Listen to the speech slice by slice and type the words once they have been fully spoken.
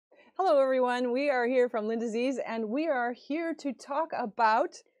Hello everyone, we are here from Linda Z's and we are here to talk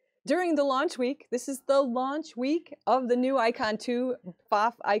about, during the launch week, this is the launch week of the new Icon 2,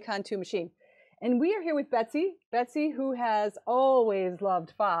 Pfaff Icon 2 machine. And we are here with Betsy, who has always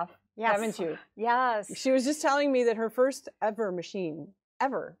loved Pfaff, haven't you? Yes. She was just telling me that her first ever machine,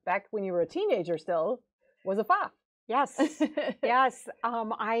 back when you were a teenager still, was a Pfaff. Yes, yes.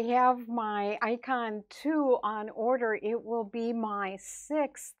 I have my Icon 2 on order. It will be my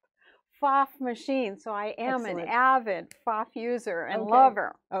 6th Pfaff machine, so I am an avid Pfaff user and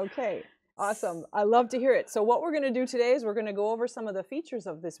lover. Okay, awesome. I love to hear it. So what we're going to do today is we're going to go over some of the features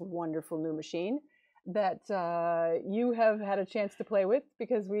of this wonderful new machine that you have had a chance to play with,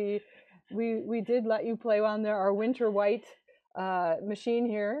 because we did let you play on our winter white machine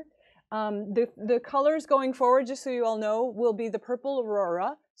here. The colors going forward, just so you all know, will be the purple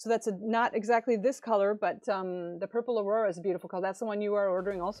Aurora. So that's not exactly this color, but the purple Aurora is a beautiful color. That's the one you are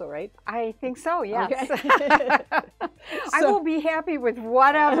ordering also, right? I think so, yes. Okay. I will be happy with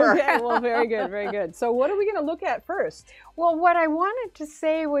whatever. Okay, well, very good, very good. So what are we going to look at first? Well, what I wanted to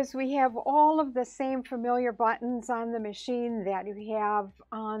say was we have all of the same familiar buttons on the machine that you have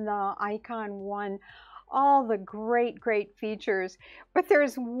on the Icon 1. All the great features, but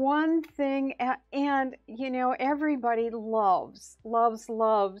there's one thing, and you know, everybody loves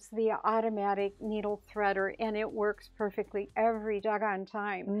the automatic needle threader, and it works perfectly every doggone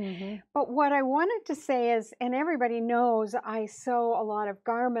time. Mm-hmm. But what I wanted to say is, and everybody knows I sew a lot of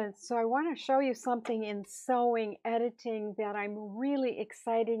garments, so I want to show you something in sewing editing that I'm really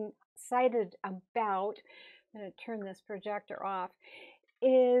excited about. I'm going to turn this projector off.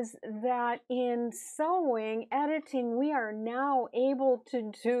 Is that in sewing editing, we are now able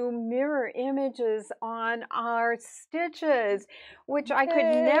to do mirror images on our stitches, which I could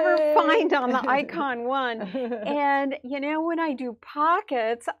never find on the Icon 1. And you know, when I do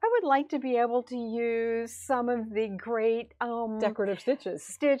pockets, I would like to be able to use some of the great decorative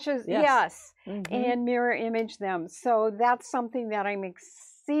stitches, yes. Mm-hmm. And mirror image them. So that's something that I'm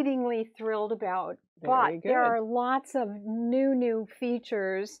exceedingly thrilled about. But there are lots of new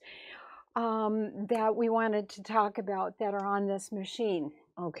features that we wanted to talk about that are on this machine.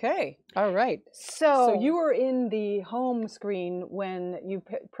 Okay, all right. So you were in the home screen when you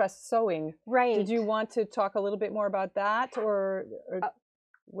pressed sewing. Right. Did you want to talk a little bit more about that, or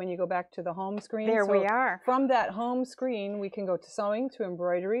when you go back to the home screen? There we are. From that home screen, we can go to sewing, to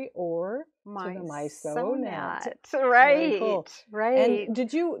embroidery, or to the My Sew Net. Right. Cool. Right. And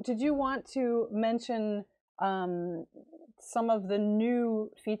did you want to mention some of the new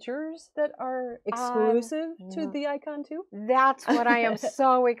features that are exclusive to the Icon 2? That's what I am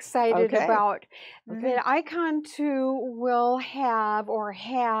so excited about. The Icon 2 will have, or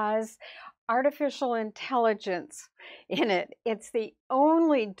has, artificial intelligence in it. It's the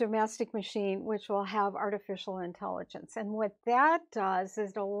only domestic machine which will have artificial intelligence. And what that does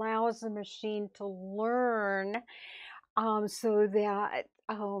is it allows the machine to learn so that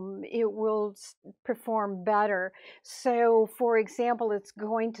it will perform better. So, for example, it's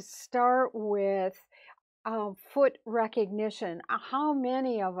going to start with foot recognition. How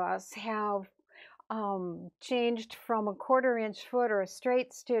many of us have changed from a 1/4 inch foot or a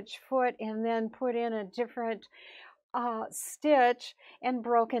straight stitch foot and then put in a different stitch and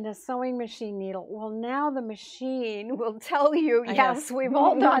broken a sewing machine needle? Well, now the machine will tell you, yes, we've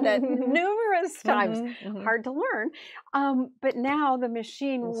all done it numerous times. Hard to learn. But now the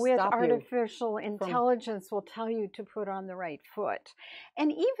machine with artificial intelligence will tell you to put on the right foot.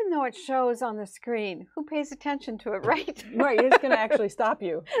 And even though it shows on the screen, who pays attention to it, right? Right, it's going to actually stop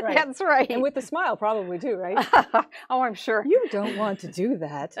you. Right. That's right. And with a smile probably too, right? Oh, I'm sure. You don't want to do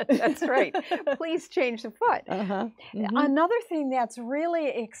that. That's right. Please change the foot. Another thing that's really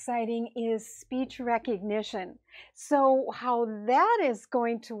exciting is speech recognition. So how that is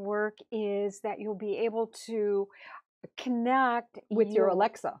going to work is that you'll be able to connect with your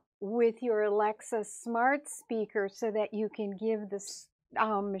Alexa. With your Alexa smart speaker, so that you can give the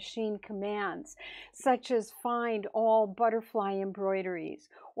machine commands, such as find all butterfly embroideries,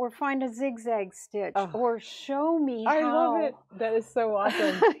 or find a zigzag stitch, or show me how. I love it. That is so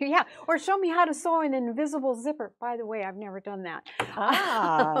awesome. Yeah, or show me how to sew an invisible zipper. By the way, I've never done that.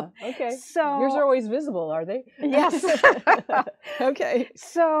 Okay. So yours are always visible, are they? Yes. Okay.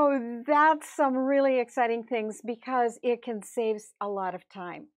 So that's some really exciting things, because it can save a lot of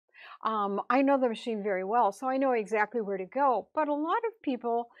time. I know the machine very well, so I know exactly where to go. But a lot of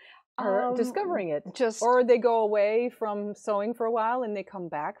people are discovering it. Or they go away from sewing for a while and they come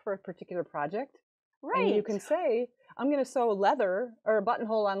back for a particular project. Right. And you can say, I'm going to sew leather or a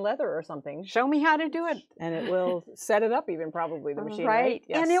buttonhole on leather or something. Show me how to do it. And it will set it up even probably, the machine, right?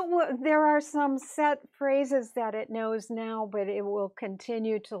 Yes. And it will, there are some set phrases that it knows now, but it will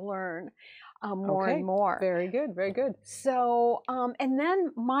continue to learn more and more. Very good, very good. So, and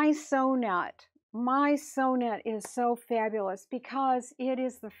then my sew net is so fabulous because it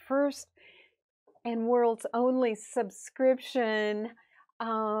is the first and world's only subscription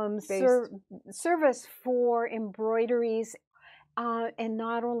service for embroideries. And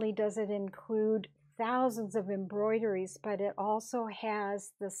not only does it include thousands of embroideries, but it also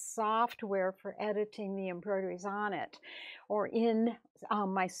has the software for editing the embroideries on it or in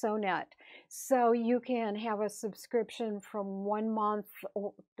my sew net. So you can have a subscription from 1 month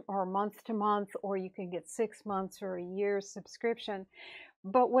or month to month, or you can get 6 months or a year's subscription.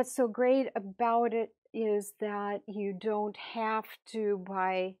 But what's so great about it is that you don't have to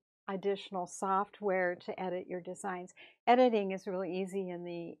buy additional software to edit your designs. Editing is really easy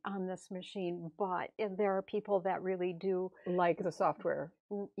on this machine, but there are people that really do like the software.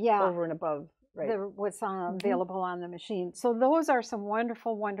 Yeah, over and above, right? What's available on the machine. So those are some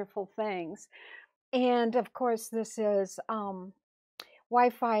wonderful, wonderful things. And of course, this is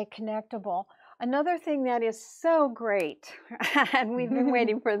Wi-Fi connectable. Another thing that is so great, and we've been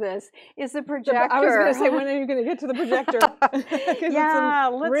waiting for this, is the projector. I was going to say, when are you going to get to the projector? Yeah,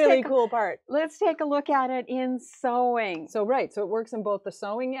 it's a really cool part. Let's take a look at it in sewing. So, right, so it works in both the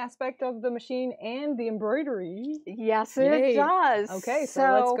sewing aspect of the machine and the embroidery. Yes, it does. Okay, so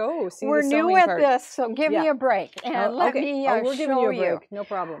let's go see we're the sewing new at part. this, so give me a break and let me we're giving you a break. you. No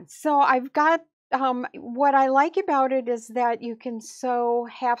problem. So I've got. What I like about it is that you can sew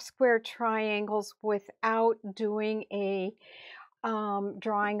half square triangles without doing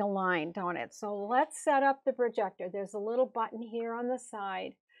drawing a line down it. So let's set up the projector. There's a little button here on the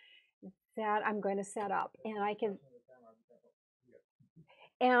side that I'm going to set up, and I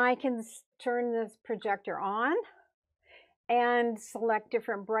can turn this projector on and select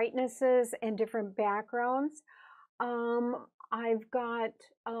different brightnesses and different backgrounds. I've got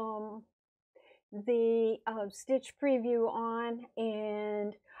the stitch preview on,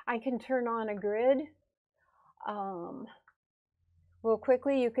 and I can turn on a grid. Real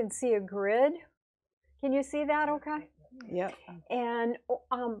quickly, you can see a grid. Can you see that okay? Yep. And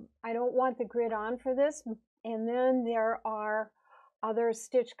I don't want the grid on for this. And then there are other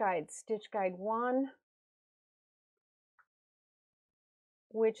stitch guides. Stitch guide 1,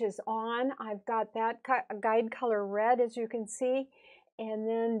 which is on. I've got that guide color red, as you can see. And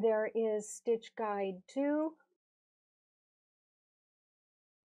then there is stitch guide 2.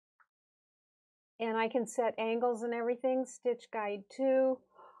 And I can set angles and everything. Stitch guide 2.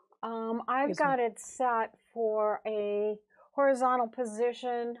 I've got it set for a horizontal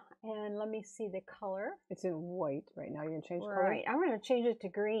position. And let me see the color. It's in white right now. You're going to change color? Right. I'm going to change it to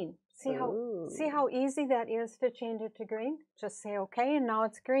green. See how easy that is to change it to green? Just say okay, and now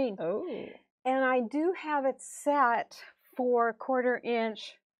it's green. Oh. And I do have it set for 1/4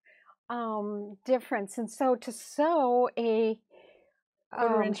 inch difference, and so to sew a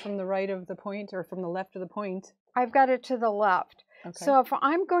 1/4 inch from the right of the point or from the left of the point, I've got it to the left. Okay. So if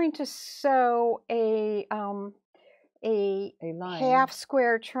I'm going to sew a half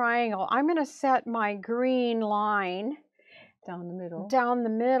square triangle, I'm going to set my green line down the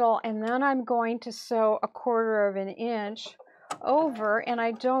middle, and then I'm going to sew a 1/4 inch over, and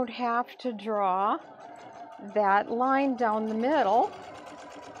I don't have to draw that line down the middle.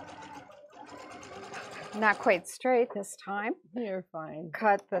 Not quite straight this time. You're fine.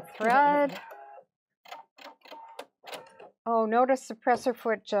 Cut the thread. Oh, notice the presser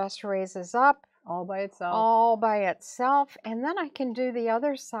foot just raises up. All by itself. All by itself. And then I can do the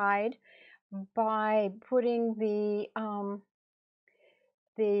other side by putting the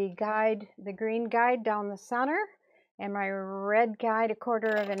green guide down the center and my red guide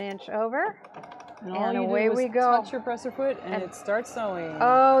 1/4 inch over. And away we go. Touch your presser foot and it starts sewing.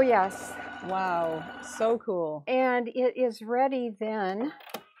 Oh, yes. Wow, so cool. And it is ready then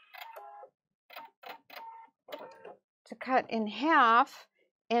to cut in half,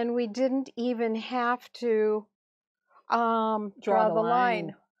 and we didn't even have to draw the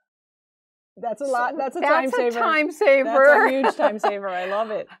line. That's a lot. That's a time saver. That's a time saver. That's a huge time saver. I love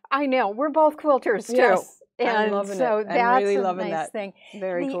it. I know. We're both quilters too. Yes. And I'm loving so it. that's I'm really a loving nice that. thing.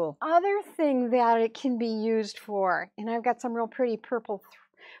 Very cool. The other thing that it can be used for, and I've got some real pretty purple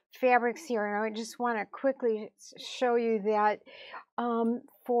fabrics here, and I just want to quickly show you that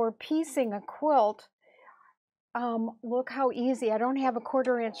for piecing a quilt, look how easy. I don't have a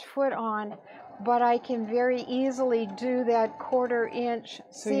 1/4-inch foot on, but I can very easily do that 1/4-inch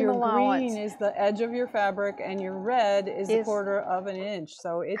So seam your allowance. green is the edge of your fabric and your red is a 1/4 inch.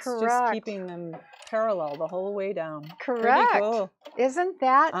 So it's just keeping them parallel the whole way down. Correct. Pretty cool. Isn't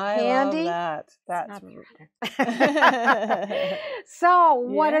that handy? I love that. That's so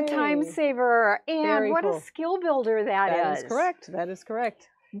what a time saver and Very what cool. a skill builder that is. That is correct. That is correct.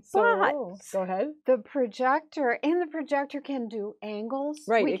 So, go ahead. The projector can do angles.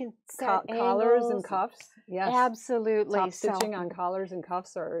 Right. We can set collars and cuffs. Yes. Absolutely. Top stitching on collars and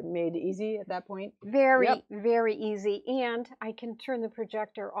cuffs are made easy at that point. Very, very easy. And I can turn the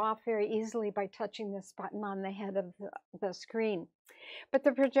projector off very easily by touching this button on the head of the screen. But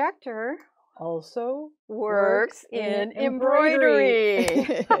the projector also works in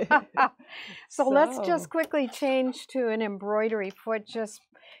embroidery. So let's just quickly change to an embroidery foot just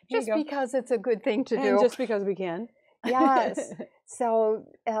because it's a good thing to do. And just because we can. Yes. So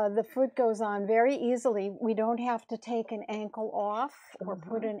the foot goes on very easily. We don't have to take an ankle off or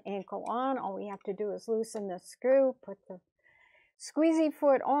put an ankle on. All we have to do is loosen the screw, put the squeezy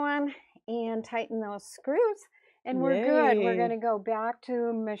foot on, and tighten those screws. And we're good. We're going to go back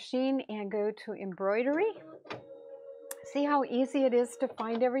to machine and go to embroidery. See how easy it is to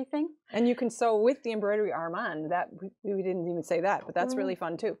find everything? And you can sew with the embroidery arm on. That we didn't even say that, but that's really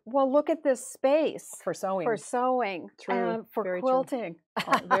fun too. Well, look at this space. For sewing. For sewing. True. For very quilting.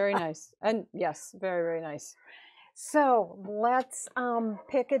 True. Oh, very nice. And yes, very, very nice. So let's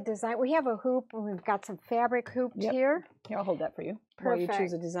pick a design. We have a hoop, and we've got some fabric hoops here. Here, I'll hold that for you. Perfect. While you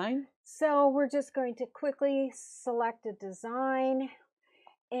choose a design. So we're just going to quickly select a design.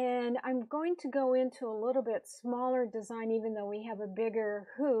 And I'm going to go into a little bit smaller design, even though we have a bigger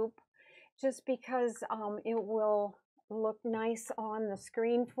hoop, just because it will look nice on the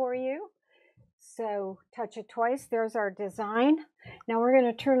screen for you. So touch it twice. There's our design. Now we're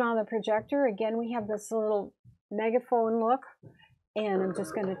going to turn on the projector. Again, we have this little megaphone look, and I'm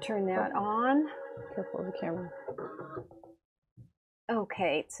just going to turn that on. Careful of the camera.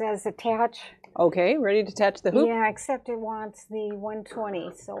 Okay, it says attach. Okay, ready to attach the hoop? Yeah, except it wants the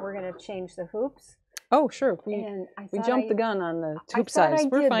 120, so we're going to change the hoops. Oh, sure. We jumped the gun on the hoop size.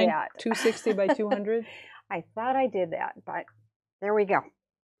 We're fine. 260 by 200. I thought I did that, but there we go.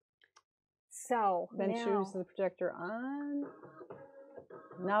 So then choose the projector on.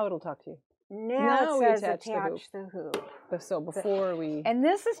 Now it'll talk to you. Now it says attach the hoop. So before we... And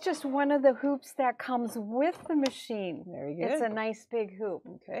this is just one of the hoops that comes with the machine. Very good. It's a nice big hoop.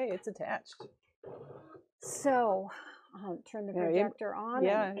 Okay, it's attached. So turn the projector on.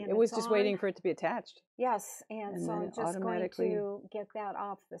 Yeah, and it was just waiting for it to be attached. Yes, and so I'm just going to get that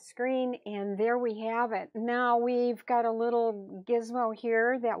off the screen, and there we have it. Now we've got a little gizmo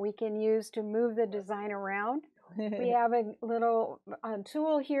here that we can use to move the design around. We have a little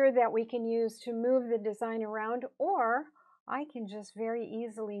tool here that we can use to move the design around, or I can just very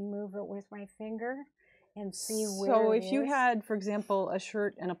easily move it with my finger and see where it is. So if you had, for example, a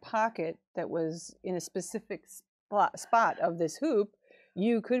shirt and a pocket that was in a specific spot of this hoop,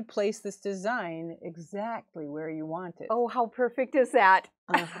 you could place this design exactly where you want it. Oh, how perfect is that?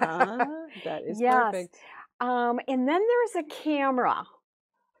 That is perfect. And then there's a camera.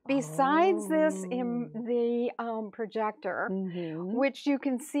 Besides this in the projector, which you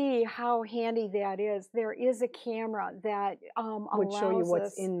can see how handy that is, there is a camera that would show you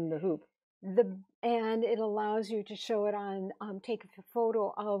what's in the hoop. And it allows you to show it on, take a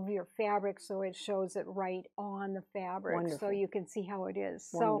photo of your fabric so it shows it right on the fabric. Wonderful. So you can see how it is.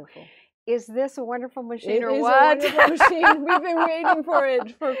 Wonderful. So is this a wonderful machine or what? It is a wonderful machine. We've been waiting for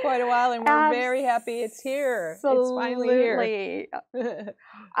it for quite a while, and we're very happy it's here. It's finally here.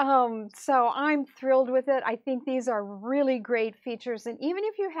 So I'm thrilled with it. I think these are really great features, and even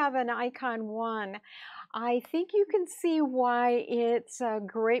if you have an Icon 1, I think you can see why it's a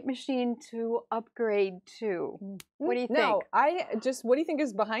great machine to upgrade to. What do you think? No, what do you think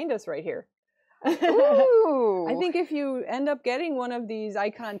is behind us right here? Ooh. I think if you end up getting one of these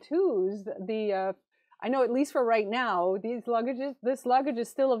Icon 2s, I know at least for right now, this luggage is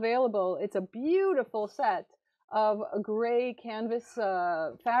still available. It's a beautiful set of a gray canvas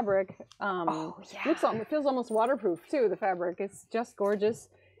fabric. It feels almost waterproof too, the fabric. It's just gorgeous.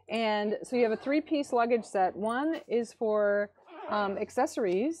 And so you have a 3-piece luggage set. One is for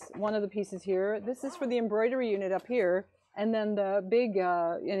accessories, one of the pieces here. This is for the embroidery unit up here. And then the big,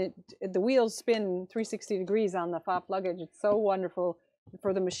 the wheels spin 360 degrees on the Pfaff luggage. It's so wonderful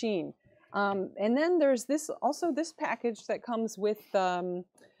for the machine. And then there's this package that comes with the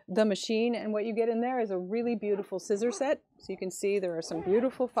machine. And what you get in there is a really beautiful scissor set. So you can see there are some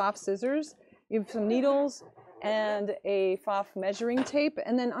beautiful Pfaff scissors. You have some needles and a Pfaff measuring tape.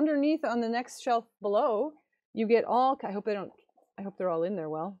 And then underneath on the next shelf below, you get all, I hope they're all in there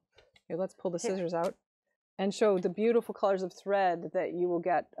well. Here, let's pull the scissors out and show the beautiful colors of thread that you will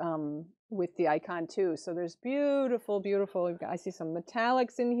get with the icon too. So there's beautiful, beautiful, I see some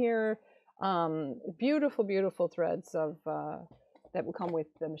metallics in here, beautiful, beautiful threads of that will come with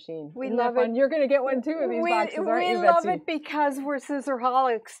the machine. We love it. You're going to get one too of these boxes, aren't you, Betsy? We love it because we're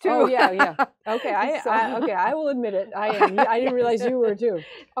scissorholics too. Oh yeah, yeah. Okay, I will admit it. I am. I didn't realize you were too.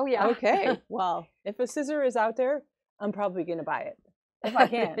 Oh yeah. Okay. Well, if a scissor is out there, I'm probably going to buy it if I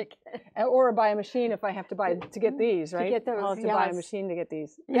can, or buy a machine if I have to buy to get these. Right? To get those, I'll have to buy a machine to get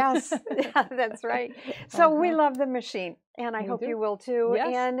these. Yes, yeah, that's right. So we love the machine, and I hope you will too.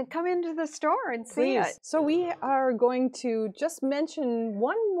 Yes. And come into the store and see it. So we are going to just mention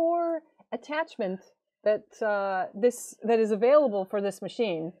one more attachment that that is available for this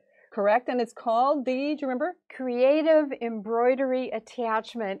machine. Correct, and it's called the, do you remember? Creative Embroidery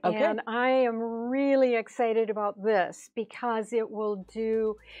Attachment. Okay. And I am really excited about this because it will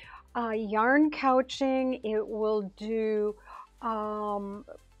do yarn couching, it will do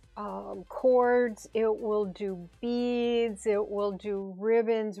cords, it will do beads, it will do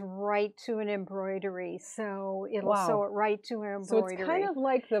ribbons right to an embroidery. So it'll sew it right to an embroidery. So it's kind of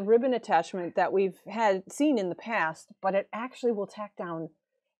like the ribbon attachment that we've seen in the past, but it actually will tack down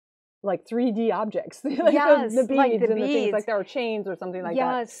like 3D objects, like yes, the beads like the and beads. The things like our chains or something like that.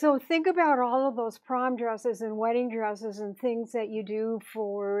 Yeah, so think about all of those prom dresses and wedding dresses and things that you do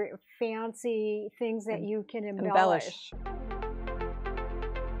for fancy things that you can embellish.